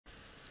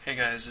Hey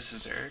guys, this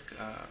is Eric.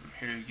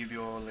 Here to give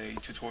you all a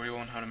tutorial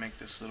on how to make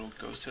this little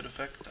ghost hood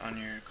effect on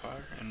your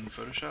car in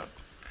Photoshop.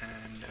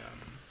 And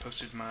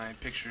posted my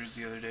pictures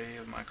the other day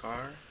of my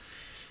car,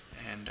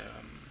 and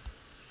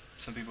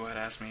some people had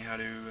asked me how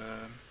to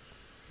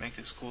make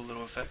this cool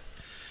little effect.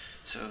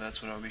 So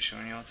that's what I'll be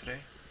showing y'all today.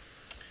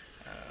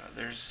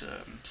 There's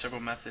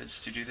several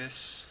methods to do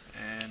this,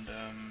 and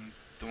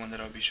the one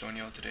that I'll be showing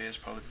y'all today is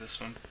probably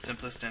this one,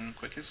 simplest and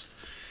quickest.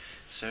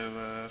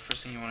 So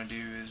first thing you want to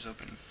do is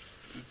open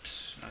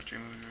not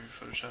Dreamweaver,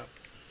 Photoshop.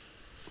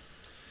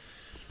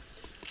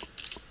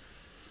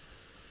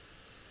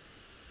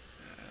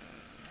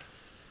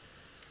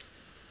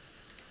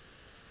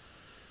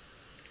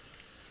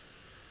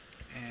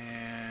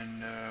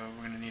 And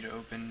we're going to need to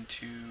open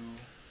two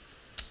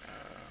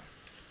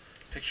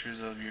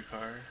pictures of your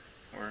car,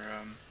 or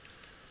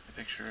a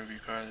picture of your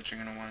car that you're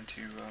going to want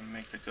to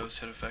make the ghost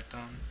head effect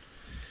on.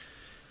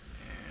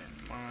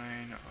 And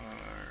mine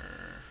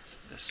are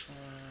this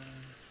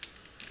one,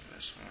 and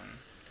this one.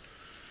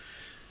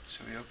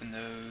 So we open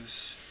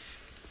those,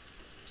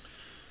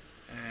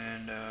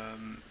 and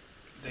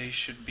they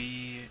should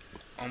be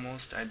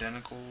almost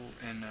identical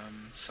in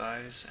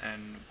size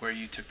and where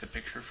you took the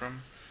picture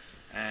from,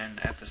 and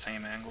at the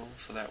same angle,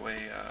 so that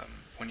way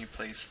when you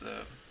place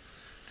the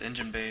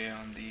engine bay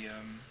on the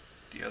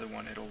other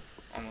one, it'll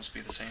almost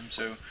be the same.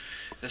 So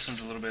this one's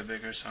a little bit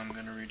bigger, so I'm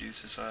going to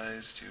reduce the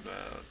size to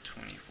about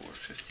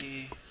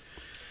 2450,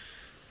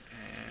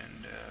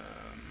 and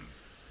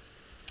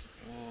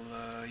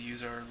we'll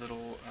use our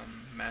little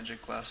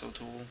magic lasso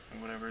tool, or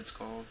whatever it's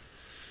called.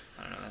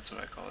 I don't know, that's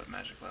what I call it,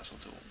 magic lasso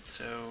tool.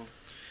 So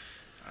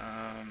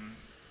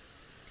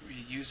we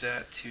use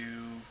that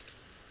to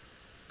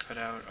cut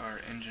out our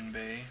engine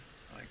bay,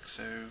 like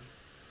so.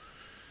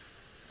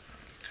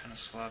 Kind of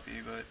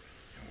sloppy, but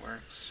it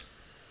works.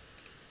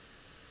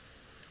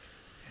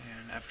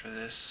 And after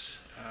this,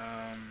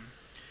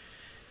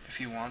 if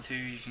you want to,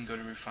 you can go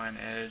to refine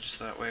edge,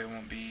 so that way it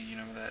won't be,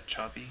 that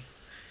choppy,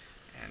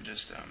 and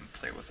just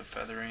play with the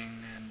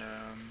feathering and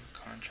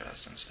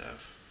contrast and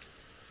stuff.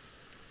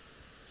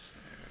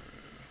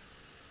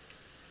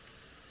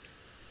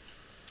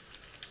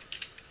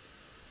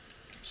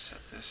 So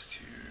set this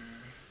to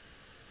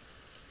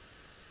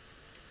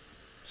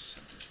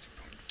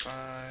 0.5.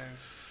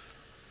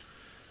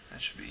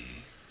 That should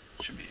be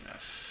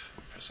enough.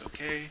 Press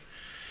OK.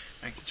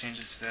 Make the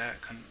changes to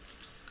that.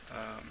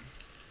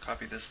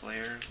 Copy this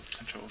layer with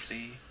Control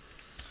C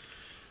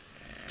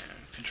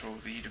and Control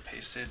V to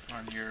paste it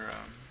on your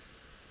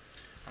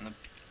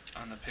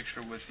on the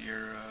picture with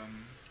your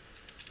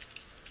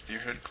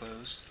hood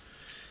closed,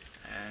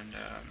 and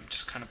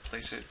just kind of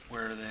place it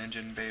where the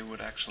engine bay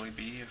would actually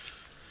be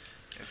if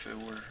it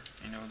were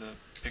the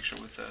picture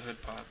with the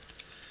hood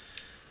popped.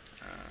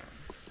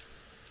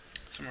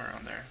 Somewhere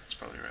around there, that's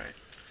probably right.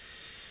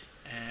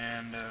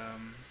 And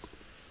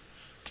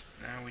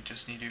now we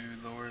just need to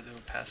lower the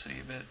opacity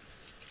a bit.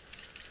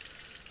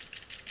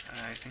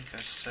 I think I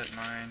set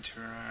mine to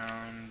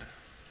around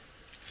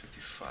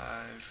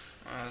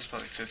 55. Oh, that's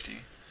probably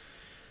 50.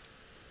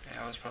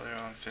 Yeah, I was probably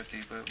around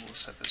 50, but we'll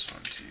set this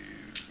one to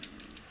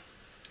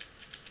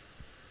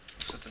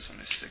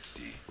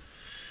 60.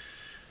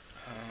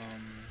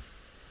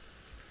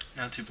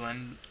 Now to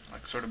blend,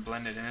 sort of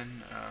blend it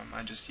in,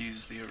 I just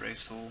use the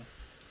erase tool.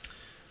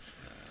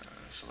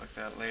 Select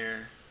that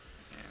layer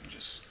and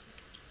just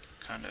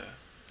kind of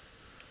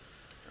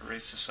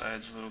erase the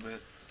sides a little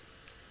bit.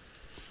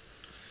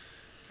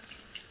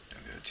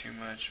 Don't go too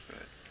much,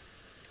 but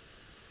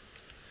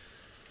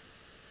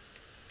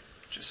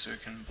just so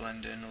it can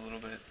blend in a little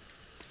bit.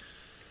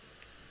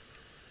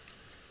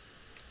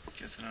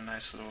 Gives it a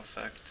nice little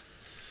effect.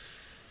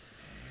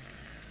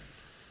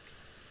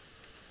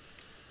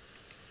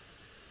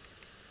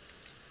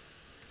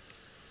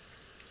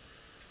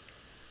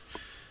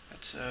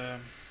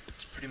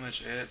 That's pretty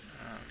much it.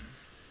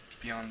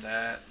 Beyond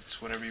that,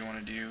 it's whatever you want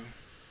to do.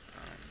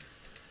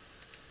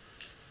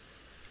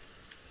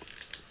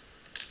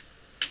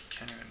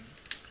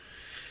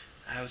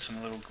 I have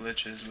some little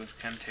glitches with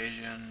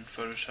Camtasia and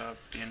Photoshop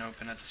being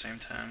open at the same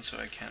time, so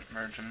I can't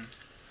merge them.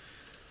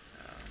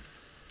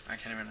 I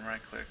can't even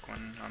right click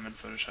when I'm in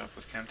Photoshop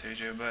with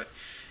Camtasia, but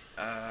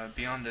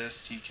beyond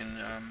this, you can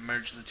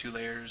merge the two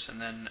layers and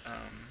then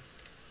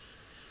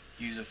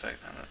use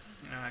effect.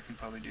 I can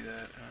probably do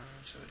that.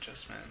 So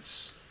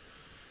adjustments,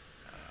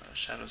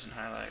 shadows and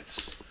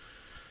highlights.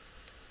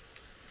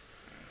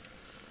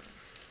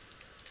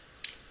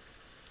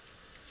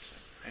 So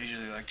I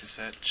usually like to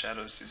set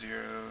shadows to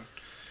 0.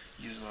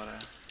 Use a lot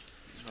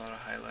of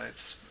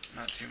highlights, but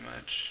not too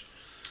much.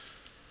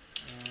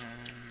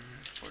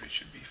 40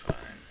 should be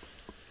fine.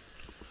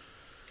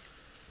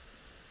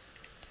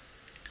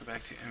 Go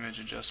back to image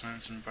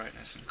adjustments and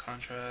brightness and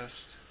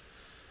contrast.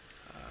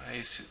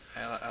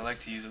 I like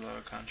to use a lot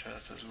of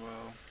contrast as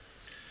well.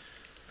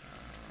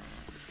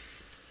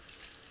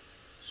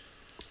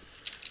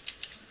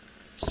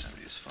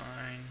 70 is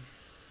fine.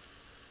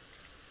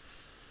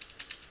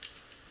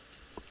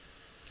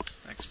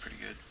 Looks pretty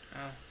good.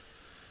 Oh,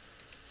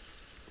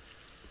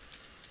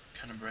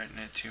 kind of brighten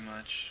it too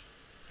much.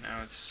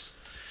 Now it's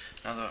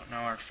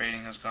now our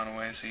fading has gone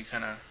away, so you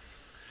kind of,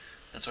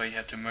 that's why you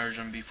have to merge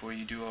them before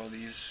you do all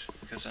these,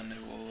 because then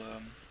it will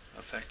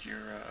affect your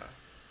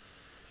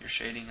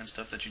shading and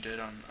stuff that you did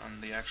on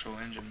the actual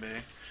engine bay.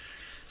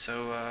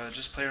 So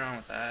just play around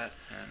with that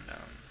and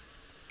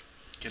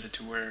get it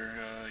to where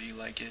you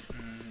like it,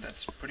 and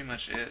that's pretty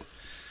much it.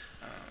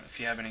 If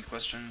you have any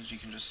questions, you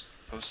can just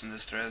post in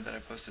this thread that I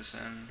post this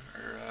in,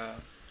 or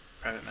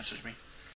private message me.